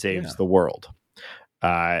Nobody Saves the World.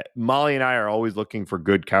 Molly and I are always looking for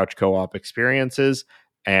good couch co-op experiences,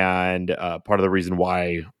 and part of the reason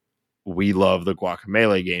why we love the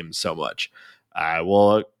Guacamelee game so much.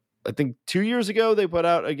 Well, I think 2 years ago they put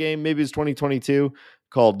out a game, maybe it's 2022,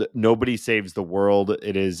 called Nobody Saves the World.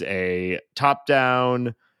 It is a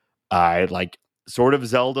top-down, like sort of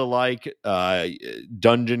Zelda-like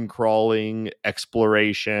dungeon crawling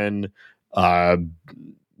exploration,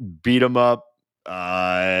 beat 'em up,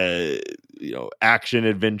 action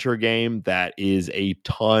adventure game that is a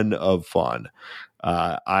ton of fun.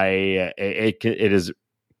 It is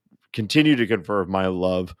continue to confirm my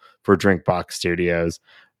love for Drinkbox Studios.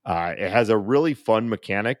 It has a really fun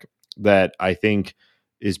mechanic that I think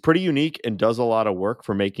is pretty unique and does a lot of work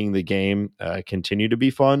for making the game continue to be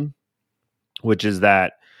fun, which is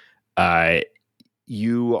that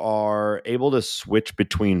you are able to switch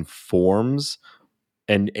between forms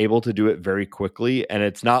and able to do it very quickly. And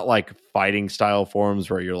it's not like fighting style forms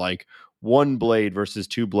where you're like one blade versus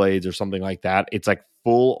two blades or something like that. It's like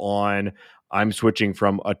full on, I'm switching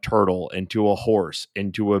from a turtle into a horse,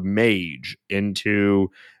 into a mage, into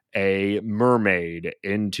a mermaid,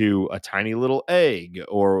 into a tiny little egg,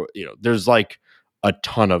 or, there's like a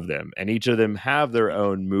ton of them. And each of them have their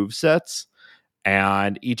own move sets,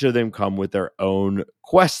 and each of them come with their own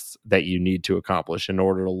quests that you need to accomplish in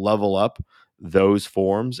order to level up those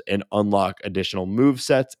forms and unlock additional move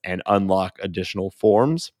sets and unlock additional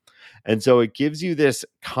forms. And so it gives you this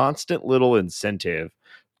constant little incentive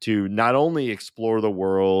to not only explore the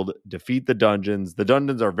world, defeat the dungeons. The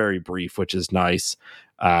dungeons are very brief, which is nice.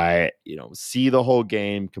 See the whole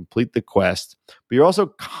game, complete the quest, but you're also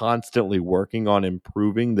constantly working on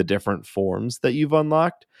improving the different forms that you've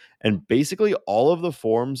unlocked. And basically all of the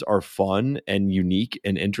forms are fun and unique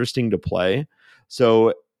and interesting to play.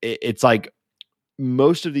 So it's like,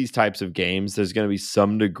 most of these types of games, there's going to be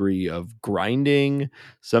some degree of grinding,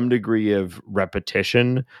 some degree of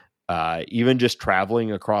repetition, even just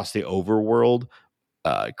traveling across the overworld.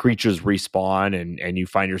 Creatures respawn and you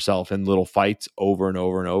find yourself in little fights over and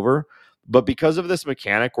over and over. But because of this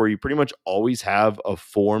mechanic where you pretty much always have a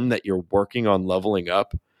form that you're working on leveling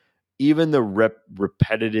up, even the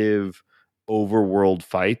repetitive overworld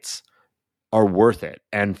fights are worth it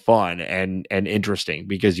and fun and interesting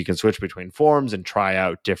because you can switch between forms and try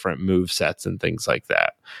out different move sets and things like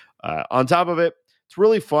that. On top of it, it's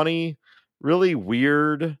really funny, really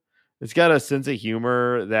weird. It's got a sense of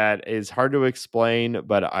humor that is hard to explain,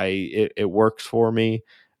 but it works for me.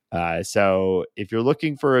 So if you're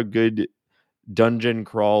looking for a good dungeon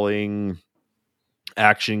crawling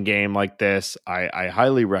action game like this, I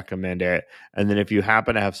highly recommend it. And then if you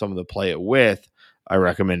happen to have someone to play it with, I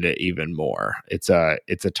recommend it even more. It's a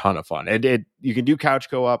ton of fun. You can do couch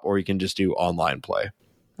co-op or you can just do online play.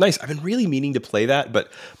 Nice. I've been really meaning to play that, but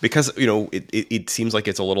because it seems like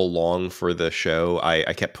it's a little long for the show,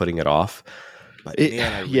 I kept putting it off. But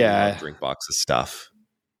man, I really love Drinkbox's stuff.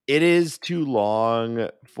 It is too long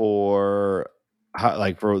for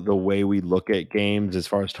the way we look at games as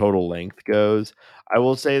far as total length goes. I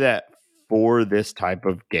will say that for this type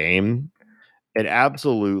of game, it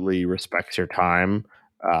absolutely respects your time.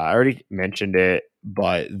 I already mentioned it,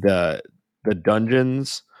 but the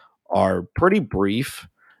dungeons are pretty brief,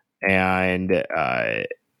 and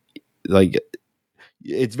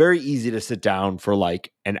it's very easy to sit down for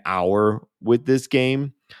like an hour with this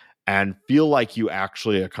game and feel like you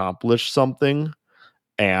actually accomplished something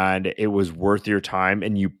and it was worth your time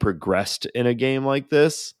and you progressed in a game like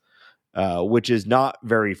this, which is not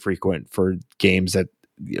very frequent for games that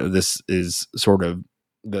this is sort of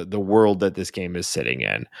the world that this game is sitting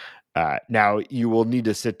in. Now you will need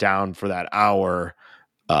to sit down for that hour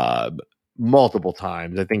multiple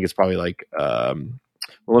times. I think it's probably like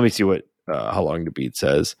let me see what how long the beat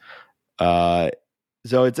says. So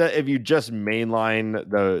it's if you just mainline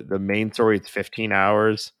the main story, it's 15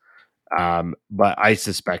 hours. But I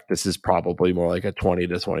suspect this is probably more like a 20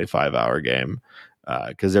 to 25 hour game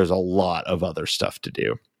because there's a lot of other stuff to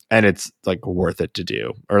do, and it's like worth it to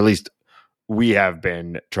do, or at least we have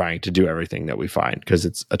been trying to do everything that we find because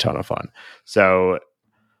it's a ton of fun. So,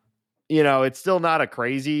 it's still not a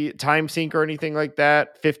crazy time sink or anything like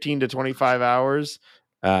that. 15 to 25 hours.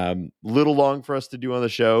 Little long for us to do on the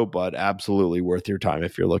show, but absolutely worth your time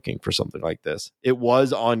if you're looking for something like this. It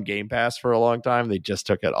was on Game Pass for a long time. They just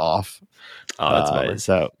took it off. Oh, that's bummer.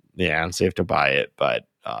 So yeah, so you have to buy it, but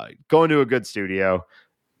going to a good studio,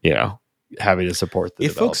 happy to support the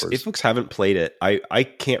developers. If folks haven't played it, I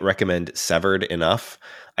can't recommend Severed enough.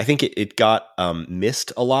 I think it got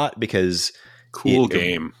missed a lot because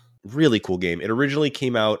really cool game. It originally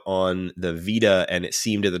came out on the Vita, and it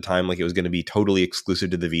seemed at the time like it was going to be totally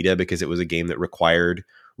exclusive to the Vita because it was a game that required,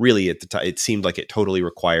 really at the time, it seemed like it totally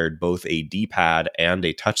required both a D-pad and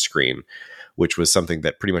a touchscreen, which was something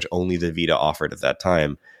that pretty much only the Vita offered at that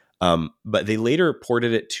time. But they later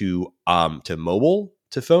ported it to mobile,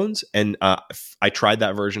 to phones, and I tried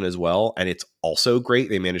that version as well, and it's also great.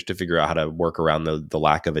 They managed to figure out how to work around the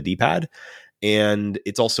lack of a D-pad. And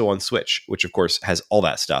it's also on Switch, which of course has all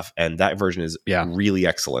that stuff. And that version is really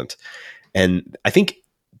excellent. And I think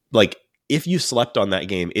like if you slept on that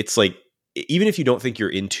game, it's like, even if you don't think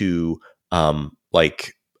you're into dungeon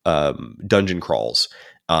crawls,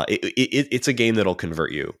 it's a game that'll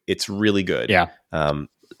convert you. It's really good. Yeah.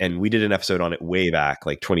 And we did an episode on it way back,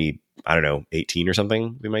 like 18 or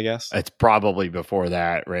something, be my guess. It's probably before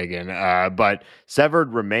that, Reagan. But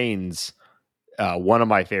Severed remains one of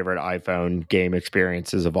my favorite iPhone game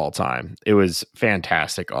experiences of all time. It was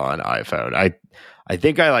fantastic on iPhone. I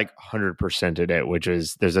think I like 100%ed it, which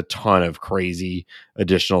is there's a ton of crazy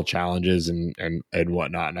additional challenges and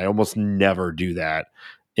whatnot. And I almost never do that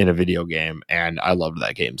in a video game. And I loved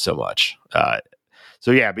that game so much. So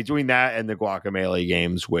yeah, between that and the Guacamelee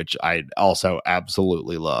games, which I also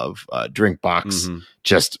absolutely love, Drinkbox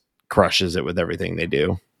just crushes it with everything they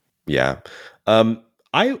do. Yeah.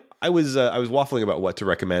 I was waffling about what to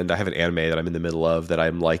recommend. I have an anime that I'm in the middle of that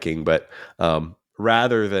I'm liking, but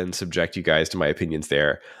rather than subject you guys to my opinions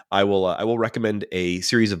there, I will recommend a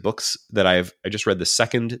series of books that I just read the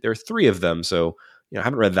second. There are 3 of them, so I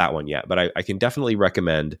haven't read that one yet, but I can definitely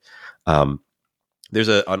recommend. There's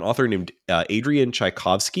an author named Adrian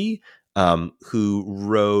Tchaikovsky who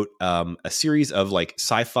wrote a series of like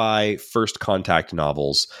sci-fi first contact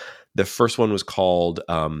novels. The first one was called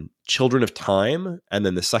Children of Time, and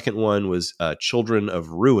then the second one was Children of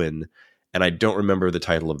Ruin, and I don't remember the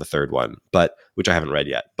title of the third one, which I haven't read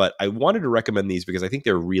yet. But I wanted to recommend these because I think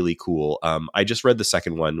they're really cool. I just read the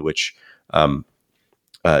second one, which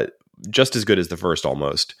just as good as the first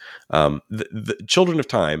almost. The Children of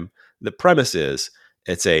Time, the premise is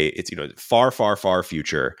it's far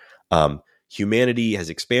future. Humanity has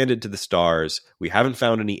expanded to the stars. We haven't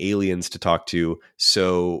found any aliens to talk to.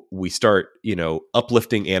 So we start,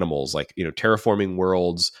 uplifting animals, like, terraforming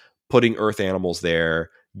worlds, putting Earth animals there,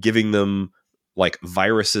 giving them like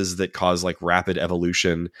viruses that cause like rapid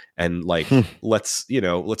evolution. And like, let's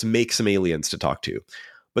make some aliens to talk to.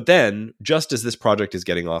 But then just as this project is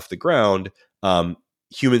getting off the ground,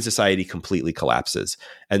 human society completely collapses.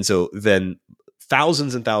 And so then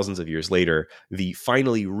thousands and thousands of years later, the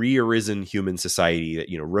finally re-arisen human society that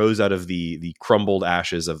rose out of the crumbled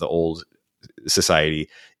ashes of the old society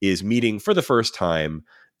is meeting for the first time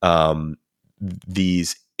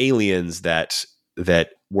these aliens that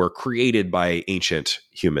were created by ancient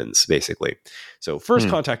humans, basically. So first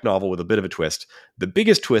contact novel with a bit of a twist. The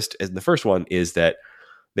biggest twist in the first one is that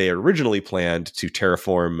they originally planned to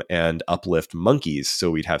terraform and uplift monkeys,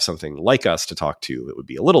 so we'd have something like us to talk to. It would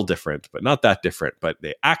be a little different, but not that different. But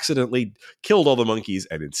they accidentally killed all the monkeys,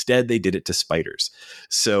 and instead they did it to spiders.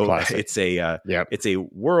 So Classic. It's a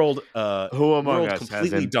world Who among us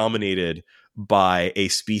completely dominated by a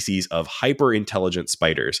species of hyper intelligent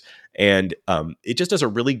spiders, and it just does a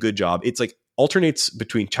really good job. It's like alternates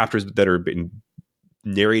between chapters that are been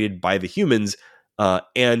narrated by the humans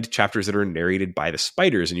and chapters that are narrated by the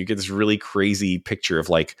spiders, and you get this really crazy picture of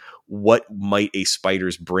like what might a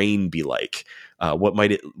spider's brain be like, what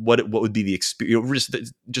would be the experience,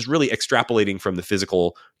 just really extrapolating from the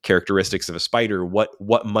physical characteristics of a spider,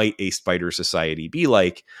 what might a spider society be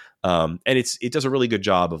like, and it does a really good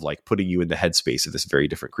job of like putting you in the headspace of this very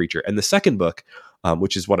different creature. And the second book,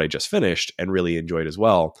 which is what I just finished and really enjoyed as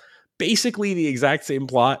well, basically the exact same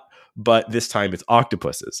plot, but this time it's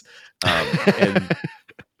octopuses,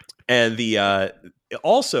 and the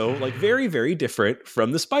also like very, very different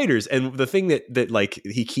from the spiders. And the thing that like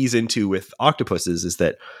he keys into with octopuses is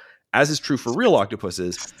that, as is true for real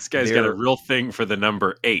octopuses, this guy's got a real thing for the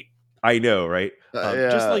number 8. I know, right? Just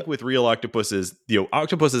Yeah. like with real octopuses,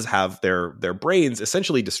 octopuses have their brains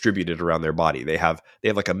essentially distributed around their body. They have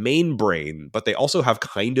like a main brain, but they also have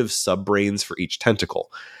kind of sub brains for each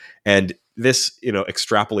tentacle. And this,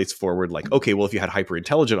 extrapolates forward like, okay, well, if you had hyper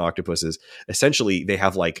intelligent octopuses, essentially they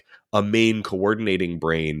have like a main coordinating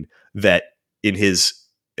brain that in his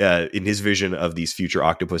vision of these future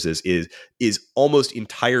octopuses is almost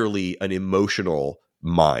entirely an emotional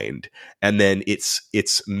mind, and then its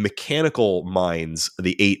mechanical minds,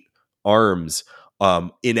 the 8 arms,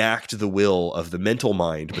 enact the will of the mental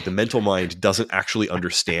mind, but the mental mind doesn't actually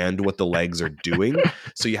understand what the legs are doing.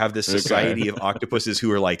 So you have this society of octopuses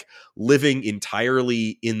who are like living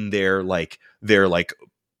entirely in their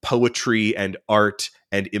poetry and art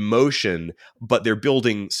and emotion, but they're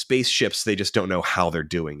building spaceships. They just don't know how they're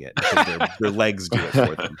doing it because their legs do it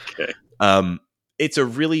for them. Okay. It's a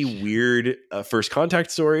really weird first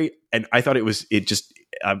contact story, and I thought he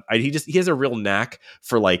has a real knack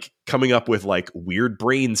for like coming up with like weird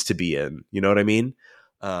brains to be in. You know what I mean?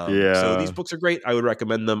 So these books are great. I would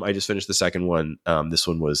recommend them. I just finished the second one. This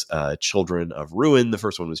one was Children of Ruin. The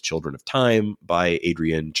first one was Children of Time by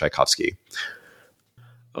Adrian Tchaikovsky.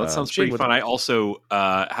 Well, that sounds pretty fun. I also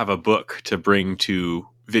have a book to bring to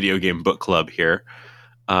Video Game Book Club here.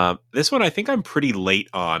 This one I think I'm pretty late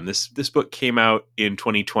on. This book came out in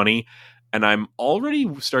 2020, and I'm already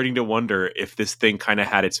starting to wonder if this thing kind of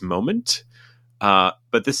had its moment.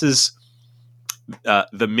 But this is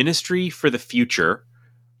The Ministry for the Future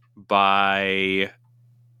by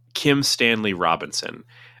Kim Stanley Robinson.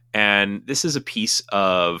 And this is a piece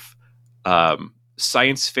of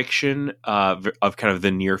science fiction of kind of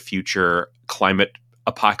the near future climate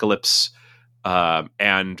apocalypse,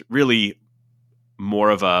 and really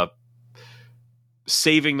more of a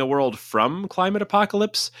saving the world from climate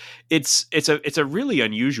apocalypse. It's a really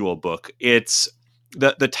unusual book. It's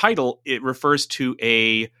the title. It refers to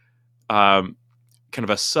a kind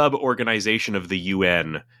of a sub-organization of the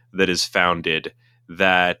UN that is founded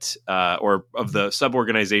that or of the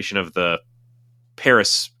sub-organization of the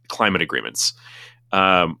Paris climate agreements.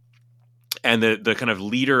 And the kind of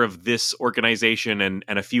leader of this organization and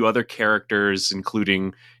a few other characters,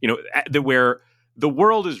 including, where the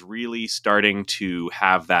world is really starting to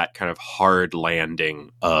have that kind of hard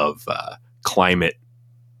landing of climate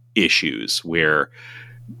issues where,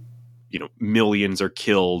 millions are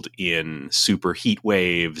killed in super heat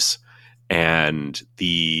waves, and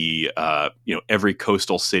the every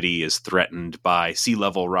coastal city is threatened by sea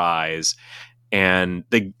level rise. And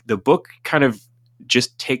the book kind of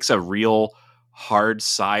just takes a real hard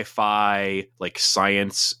sci-fi, like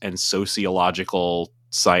science and sociological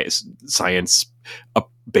science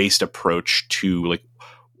based approach to like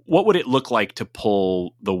what would it look like to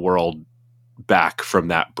pull the world back from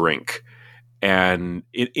that brink. And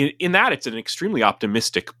in that, it's an extremely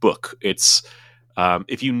optimistic book. It's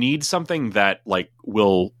if you need something that like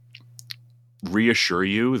will reassure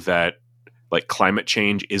you that like climate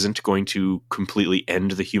change isn't going to completely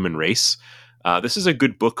end the human race, this is a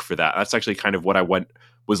good book for that. That's actually kind of what I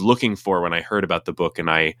was looking for when I heard about the book and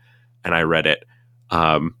I read it.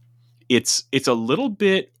 It's a little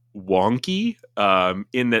bit wonky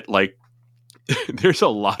in that like there's a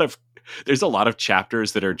lot of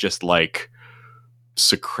chapters that are just like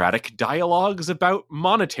Socratic dialogues about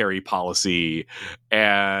monetary policy,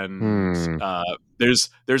 and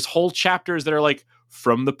there's whole chapters that are like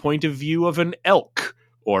from the point of view of an elk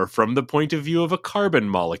or from the point of view of a carbon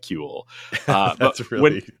molecule.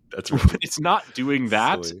 When it's not doing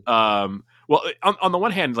that. Well, on the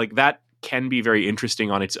one hand, like that can be very interesting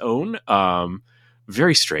on its own,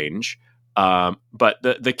 very strange. But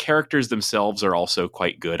the characters themselves are also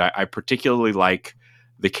quite good. I particularly like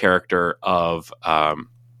the character of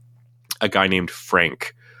a guy named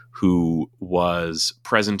Frank, who was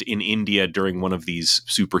present in India during one of these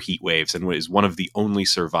super heat waves and was one of the only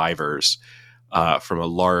survivors from a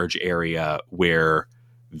large area where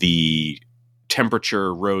the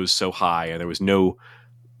temperature rose so high and there was no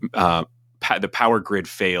the power grid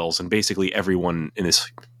fails, and basically everyone in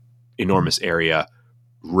this enormous area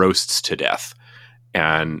roasts to death.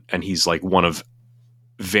 And he's like one of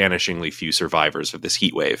vanishingly few survivors of this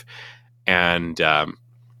heat wave. And,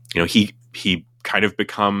 he kind of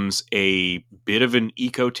becomes a bit of an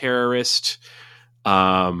eco-terrorist.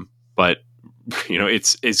 But,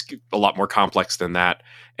 it's a lot more complex than that.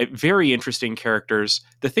 Very interesting characters.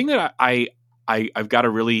 The thing that I've got to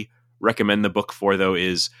really recommend the book for, though,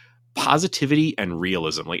 is positivity and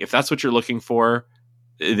realism. Like, if that's what you're looking for,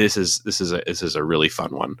 this is a really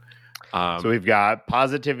fun one. So we've got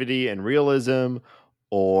positivity and realism,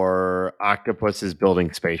 or octopuses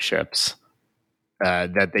building spaceships.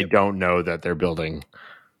 that they don't know that they're building.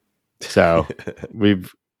 So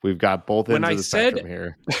we've got both ends of the spectrum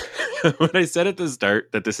here. When I said at the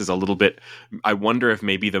start that this is a little bit, I wonder if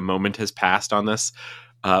maybe the moment has passed on this.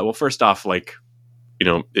 Well, first off,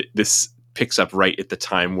 this picks up right at the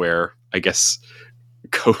time where I guess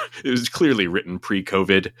it was clearly written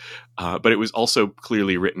pre-COVID, but it was also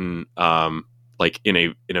clearly written in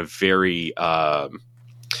a very I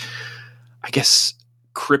guess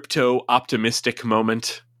crypto optimistic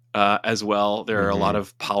moment as well. There are a lot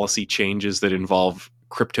of policy changes that involve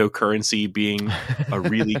cryptocurrency being a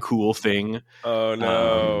really cool thing. Oh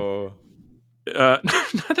no. Not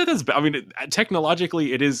that that's bad. I mean,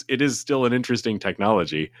 technologically, it is still an interesting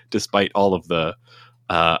technology, despite all of the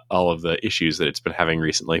issues that it's been having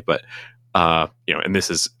recently. But and this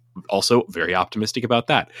is also very optimistic about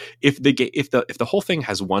that. If the whole thing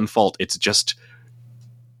has one fault, it's just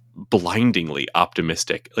blindingly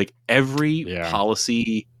optimistic. Like every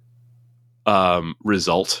policy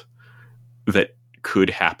result that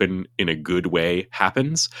could happen in a good way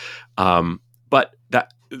happens. But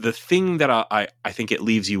that the thing that I think it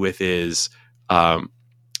leaves you with is I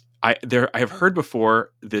have heard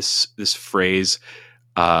before this phrase,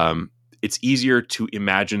 it's easier to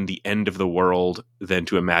imagine the end of the world than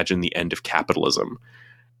to imagine the end of capitalism.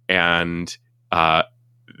 And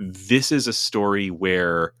this is a story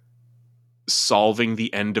where solving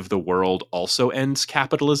the end of the world also ends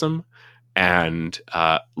capitalism, and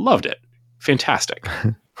loved it. Fantastic.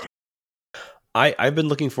 I've been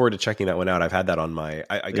looking forward to checking that one out. I've had that on my,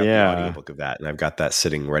 I got the audiobook of that, and I've got that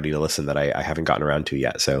sitting ready to listen that I haven't gotten around to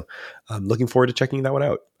yet. So I'm looking forward to checking that one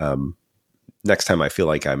out. Next time I feel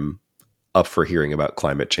like I'm up for hearing about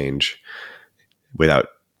climate change without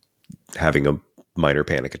having a minor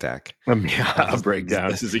panic attack. A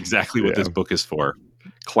breakdown. This is exactly what this book is for.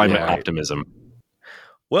 Climate optimism.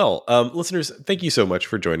 Well, listeners, thank you so much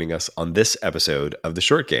for joining us on this episode of The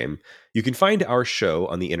Short Game. You can find our show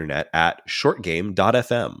on the internet at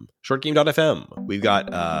shortgame.fm. Shortgame.fm. We've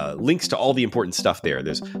got links to all the important stuff there.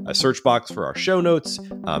 There's a search box for our show notes.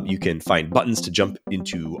 You can find buttons to jump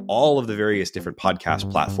into all of the various different podcast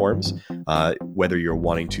platforms, whether you're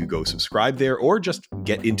wanting to go subscribe there or just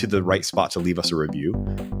get into the right spot to leave us a review.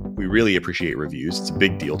 We really appreciate reviews. It's a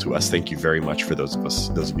big deal to us. Thank you very much for those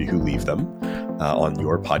of you who leave them on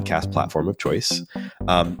your podcast platform of choice.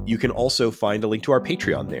 You can also find a link to our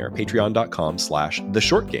Patreon there,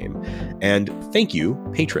 patreon.com/theshortgame. And thank you,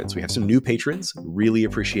 patrons. We have some new patrons. Really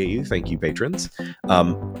appreciate you. Thank you, patrons.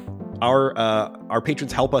 Our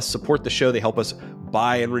patrons help us support the show. They help us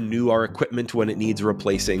buy and renew our equipment when it needs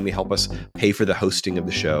replacing. They help us pay for the hosting of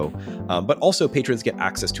the show. But also patrons get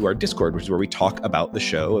access to our Discord, which is where we talk about the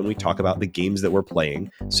show and we talk about the games that we're playing.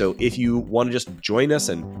 So if you want to just join us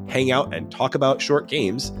and hang out and talk about short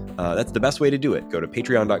games, that's the best way to do it. Go to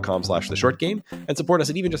patreon.com/theshortgame and support us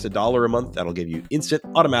at even just $1 a month. That'll give you instant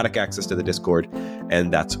automatic access to the Discord.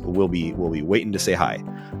 And we'll be waiting to say hi.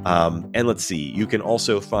 And let's see, you can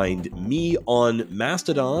also find me on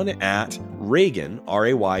Mastodon at Reagan,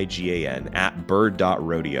 RAYGAN, at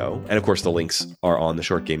bird.rodeo. And of course, the links are on the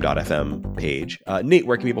shortgame.fm page. Nate,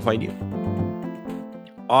 where can people find you?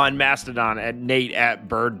 On Mastodon at Nate at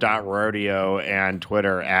bird.rodeo and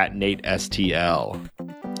Twitter at NateSTL.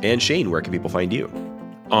 And Shane, where can people find you?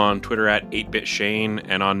 On Twitter at 8bitshane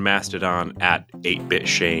and on Mastodon at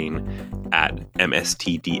 8bitshane at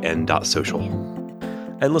mstdn.social.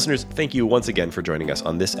 And listeners, thank you once again for joining us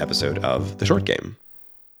on this episode of The Short Game.